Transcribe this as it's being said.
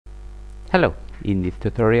Hello, in this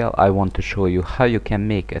tutorial I want to show you how you can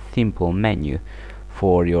make a simple menu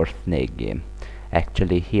for your snake game.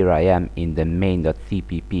 Actually, here I am in the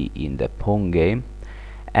main.cpp in the pong game,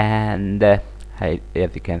 and as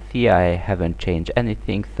you can see, I haven't changed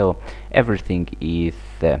anything, so everything is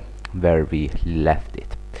where we left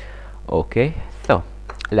it. Okay, so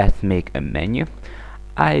let's make a menu.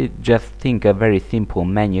 I just think a very simple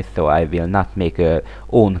menu, so I will not make a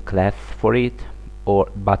own class for it,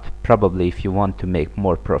 but probably if you want to make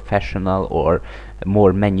more professional or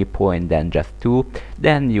more menu point than just two,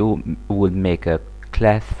 then you would make a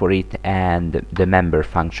class for it and the member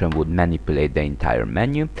function would manipulate the entire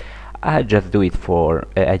menu. I just do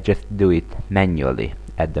it manually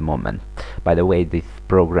at the moment. By the way, this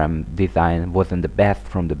program design wasn't the best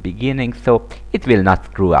from the beginning, so it will not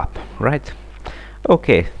screw up, right?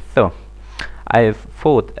 Okay, so I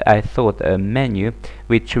thought a menu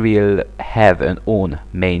which will have an own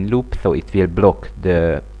main loop, so it will block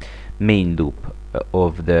the main loop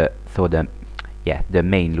of the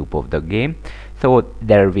main loop of the game, so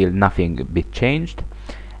there will nothing be changed,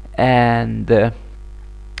 and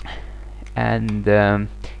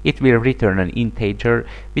it will return an integer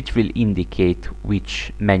which will indicate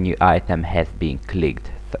which menu item has been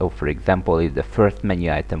clicked. So for example, if the first menu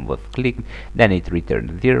item was clicked, then it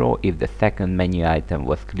returned 0. If the second menu item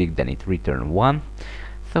was clicked, then it returned 1.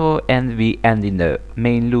 So, and we end in the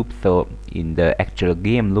main loop, so in the actual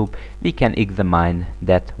game loop we can examine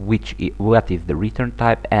that what is the return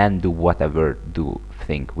type and do whatever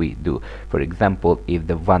thing we do. For example, if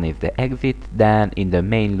the 1 is the exit, then in the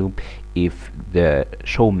main loop, if the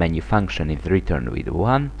show menu function is returned with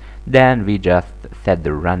 1, then we just set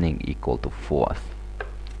the running equal to false.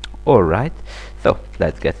 Alright, so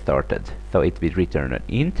let's get started. So it will return an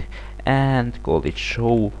int and call it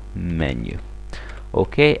show menu.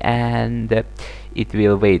 Okay, and it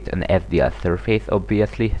will wait an SDL surface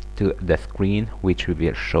obviously to the screen which we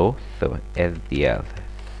will show. So SDL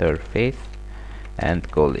surface and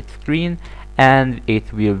call it screen, and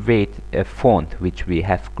it will wait a font which we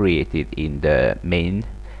have created in the main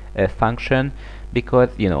function, because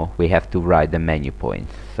we have to write the menu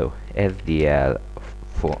points. So SDL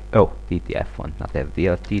TTF font, not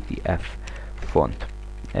SDL, TTF font.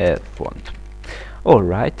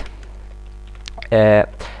 Alright.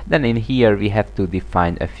 Then in here we have to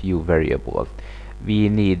define a few variables. We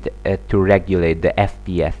need to regulate the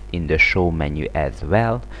FPS in the show menu as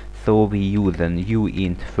well. So we use an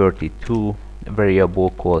uint32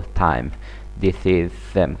 variable called time. This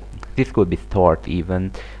could be start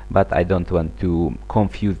even, but I don't want to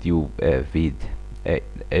confuse you with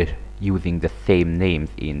using the same names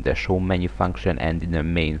in the show menu function and in the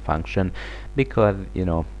main function, because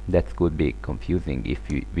that could be confusing if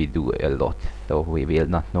we do a lot, so we will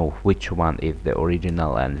not know which one is the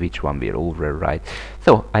original and which one will overwrite.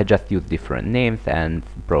 So I just use different names and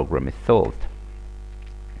the program is solved.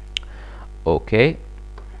 Okay,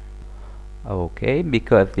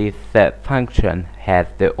 because this function has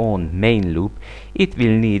their own main loop, it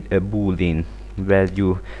will need a boolean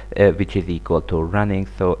value which is equal to running,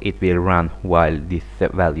 so it will run while this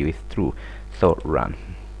value is true. So run.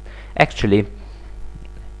 Actually,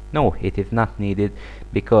 no, it is not needed,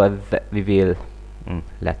 because we will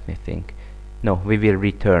let me think. No, we will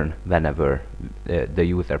return whenever the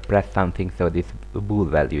user press something, so this bool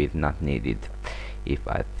value is not needed, if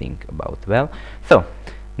I think about well. So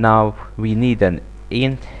now we need an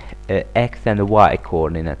int x and y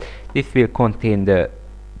coordinate. This will contain the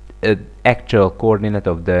actual coordinate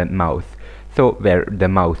of the mouse, so where the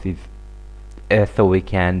mouse is, so we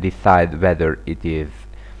can decide whether it is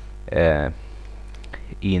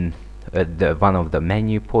in the one of the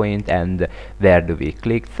menu point and where do we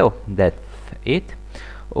click. So that's it.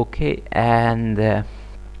 Okay, and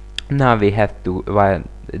now we have to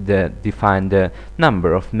define the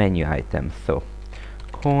number of menu items. So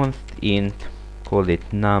const int, call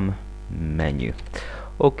it num menu.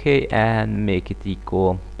 Okay, and make it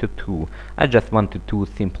equal to 2. I just want to 2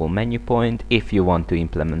 simple menu point. If you want to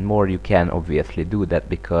implement more, you can obviously do that,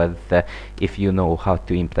 because if you know how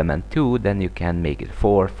to implement 2, then you can make it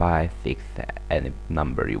 4, 5, 6, any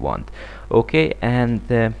number you want. Okay, and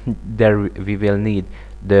there we will need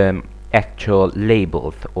the actual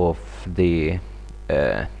labels of the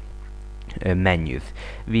menus.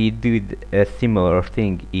 We did a similar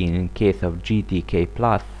thing in case of GTK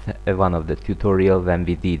Plus, one of the tutorial when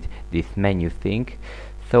we did this menu thing.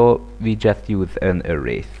 So we just use an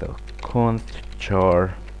array. So const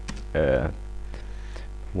char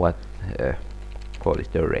call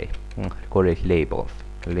it array, call it labels.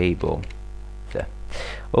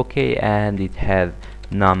 Okay, and it has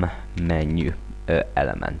num menu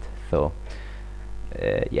element. so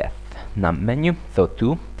yes, num menu, so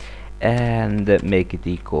 2, and make it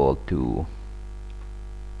equal to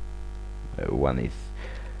one is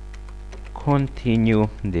continue,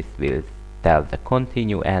 this will tell the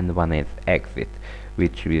continue, and one is exit,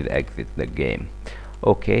 which will exit the game.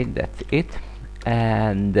 Okay, that's it.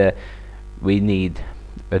 And we need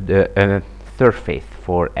the surface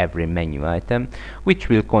for every menu item, which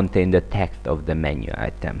will contain the text of the menu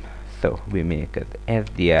item. So we make an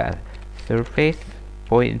SDL surface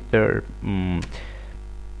pointer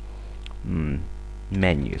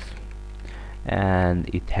menus, and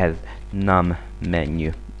it has num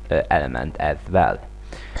menu element as well.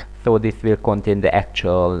 So this will contain the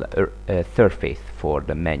actual surface for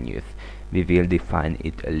the menus. We will define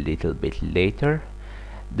it a little bit later.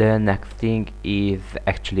 The next thing is,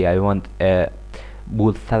 actually I want a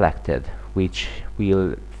bool selected, which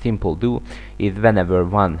will simple do is whenever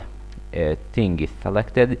one thing is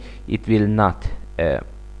selected, it will not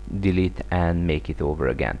delete and make it over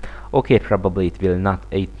again. Okay, probably it will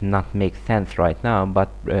not make sense right now, but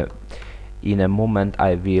in a moment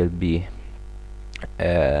I will be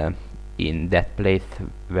in that place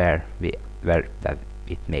where that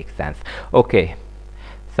it makes sense. Okay,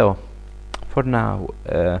 so for now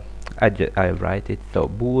I write it, so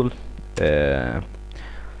bool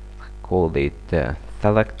call it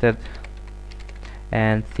selected,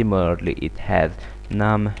 and similarly it has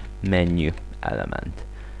num menu element,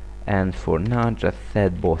 and for now just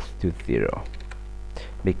set both to 0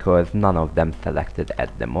 because none of them selected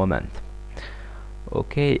at the moment.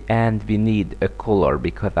 Okay, and we need a color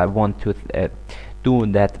because I want to do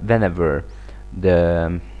that whenever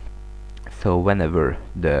the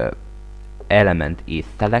element is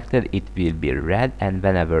selected, it will be red, and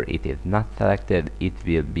whenever it is not selected, it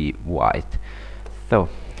will be white. So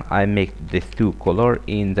I make this two color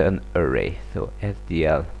in an array, so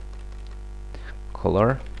SDL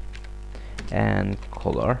color and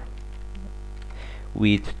color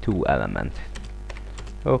with two elements.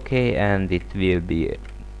 Okay, and it will be,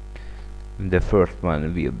 the first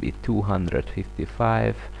one will be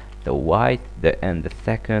 255, the white, and the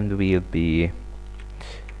second will be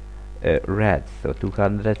red, so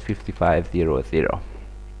 255.00.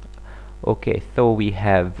 Okay, so we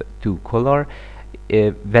have two color.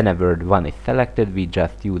 Whenever one is selected, we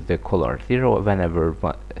just use the color 0. Whenever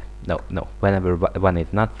whenever one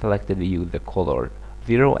is not selected, we use the color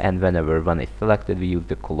 0, and whenever one is selected, we use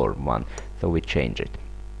the color 1. So we change it.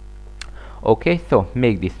 Okay, so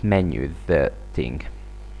make this menus thing.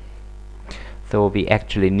 So we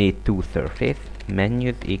actually need two surface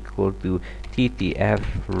menus equal to ttf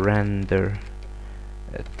render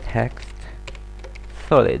text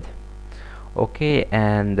solid. Okay,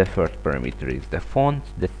 and the first parameter is the font,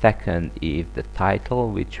 the second is the title,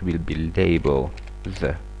 which will be labeled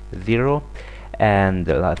the 0, and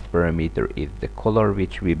the last parameter is the color,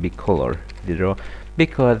 which will be color 0,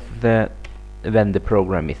 because when the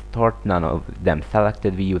program is started, none of them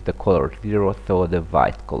selected, we use the color 0, so the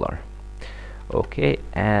white color. Okay,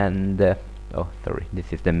 and oh sorry,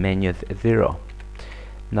 this is the menus 0.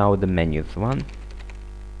 Now the menus 1.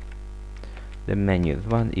 The menus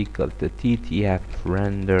 1 equals the ttf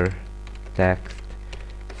render text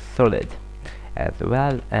solid as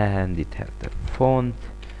well, and it has the font,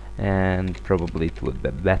 and probably it would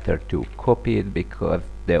be better to copy it because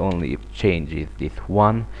the only change is this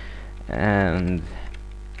one, and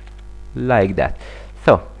like that.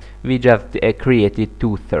 So we just created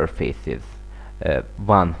two surfaces,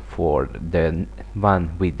 one for the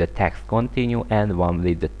one with the text continue and one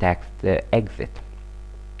with the text exit.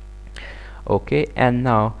 Okay, and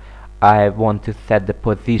now I want to set the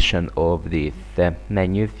position of these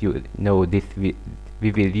menus. You know, this we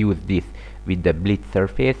will use this with the blitz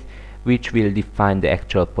surface, which will define the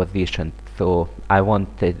actual position. So I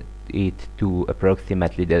wanted it to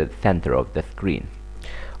approximately the center of the screen.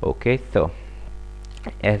 Okay, so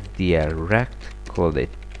SDL rect, call it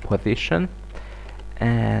position,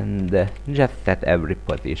 and just set every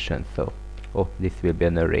position. So this will be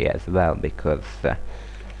an array as well because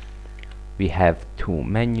we have two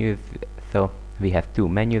menus, so we have two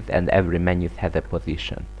menus and every menu has a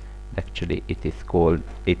position. Actually it is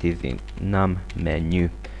in num menu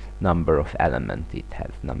number of element, it has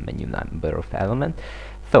num menu number of element.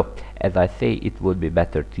 So as I say, it would be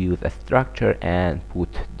better to use a structure and put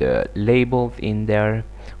the labels in there,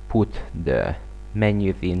 put the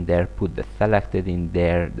menus in there, put the selected in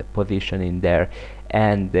there, the position in there,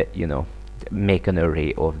 and you know, make an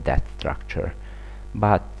array of that structure.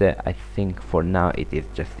 But I think for now it is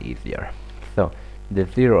just easier. So the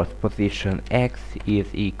 0th position x is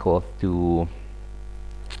equal to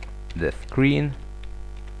the screen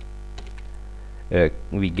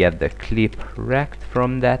we get the clip rect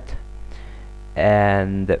from that,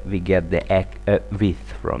 and we get the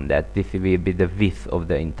width from that. This will be the width of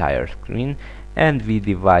the entire screen, and we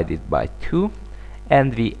divide it by 2,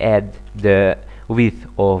 and we add the width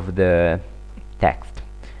of the text,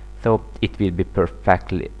 so it will be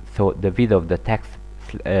perfectly, so the width of the text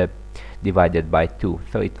divided by 2,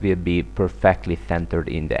 so it will be perfectly centered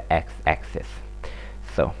in the x-axis.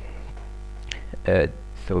 So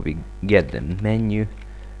so we get the menu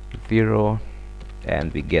 0,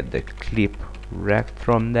 and we get the clip rect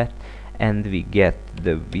from that, and we get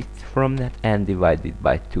the width from that, and divide it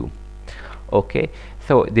by 2. Okay,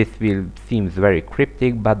 so this will seems very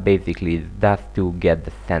cryptic, but basically that's to get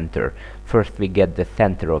the center. First we get the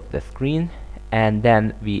center of the screen, and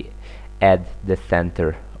then we add the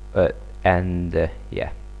center,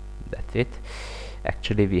 yeah, that's it.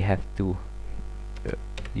 Actually we have to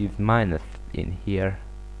use minus in here.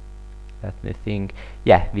 Let me think.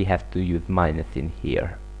 Yeah, we have to use minus in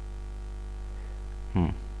here.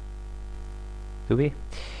 Do we?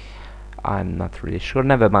 I'm not really sure.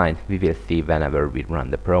 Never mind, we will see whenever we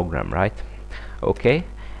run the program, right? Okay,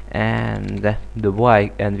 and the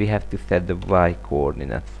y, and we have to set the y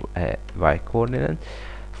coordinate.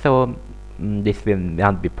 So this will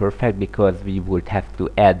not be perfect, because we would have to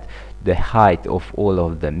add the height of all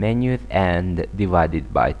of the menus and divide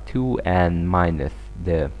it by 2 and minus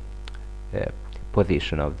the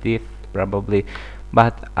position of this probably,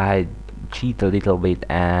 but I cheat a little bit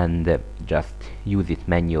and just use it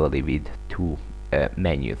manually with 2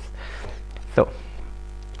 menus. So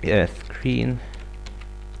screen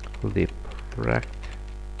clip rect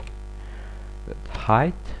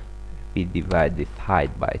height, we divide this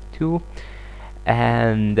height by 2,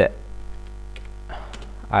 and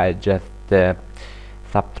I just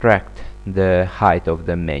subtract the height of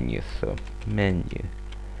the menu, so menu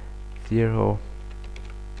 0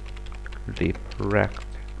 clip rect.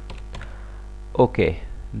 Okay,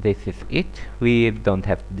 this is it. We don't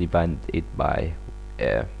have to divide it by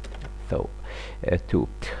 2.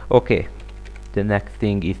 Okay, the next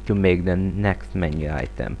thing is to make the next menu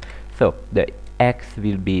item. So the X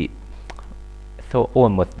will be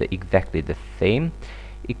almost exactly the same,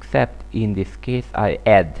 except in this case I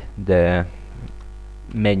add the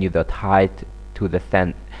menu.height to the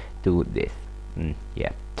to this.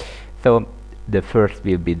 Yeah, so the first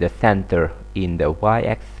will be the center in the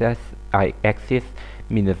y-axis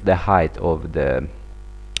minus the height of the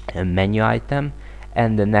menu item,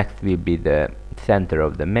 and the next will be the center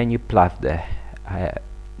of the menu plus the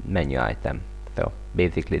menu item. So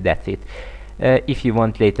basically that's it. If you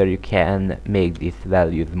want later you can make these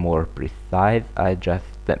values more precise. I just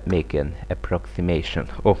make an approximation.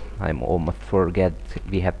 Oh, I'm almost forget,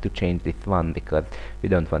 we have to change this one because we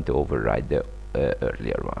don't want to override the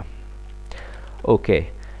earlier one.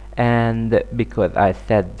 Okay, and because I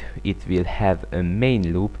said it will have a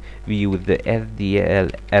main loop, we use the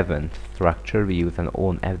SDL event structure. We use an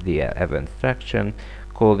own SDL event structure,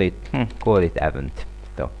 call it event.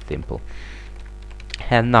 So simple.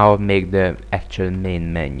 And now make the actual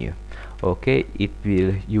main menu. Okay, it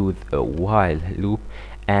will use a while loop,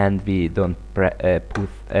 and we don't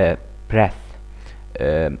press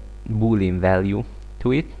boolean value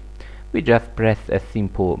to it. We just press a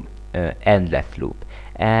simple endless loop,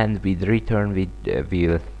 and with return we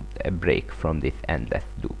will break from this endless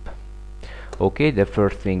loop. Okay, the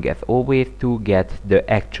first thing as always to get the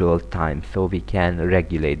actual time, so we can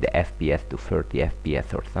regulate the FPS to 30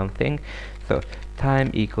 FPS or something. So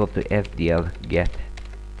time equal to SDL get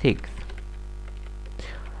ticks,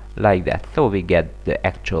 like that, so we get the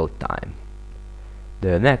actual time.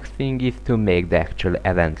 The next thing is to make the actual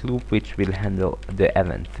event loop, which will handle the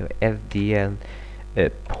event. So SDL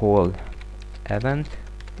poll event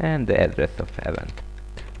and the address of event.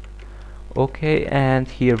 Okay, and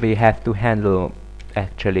here we have to handle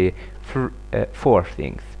actually 4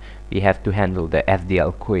 things. We have to handle the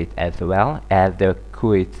SDL quit as well as the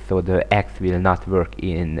quit, so the X will not work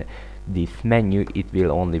in this menu, it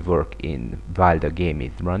will only work in while the game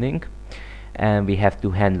is running. And we have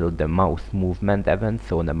to handle the mouse movement event,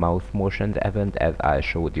 so the mouse motion event, as I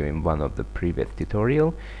showed you in one of the previous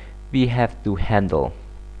tutorial. We have to handle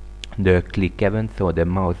the click event, so the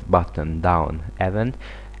mouse button down event,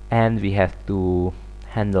 and we have to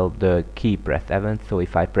handle the key press event, so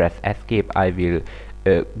if I press escape I will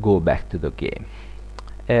go back to the game.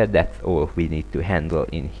 That's all we need to handle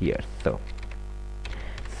in here. So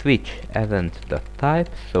switch event.type,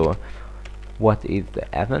 so what is the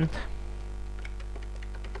event,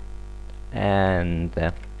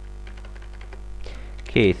 and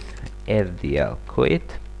case SDL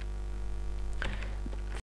quit,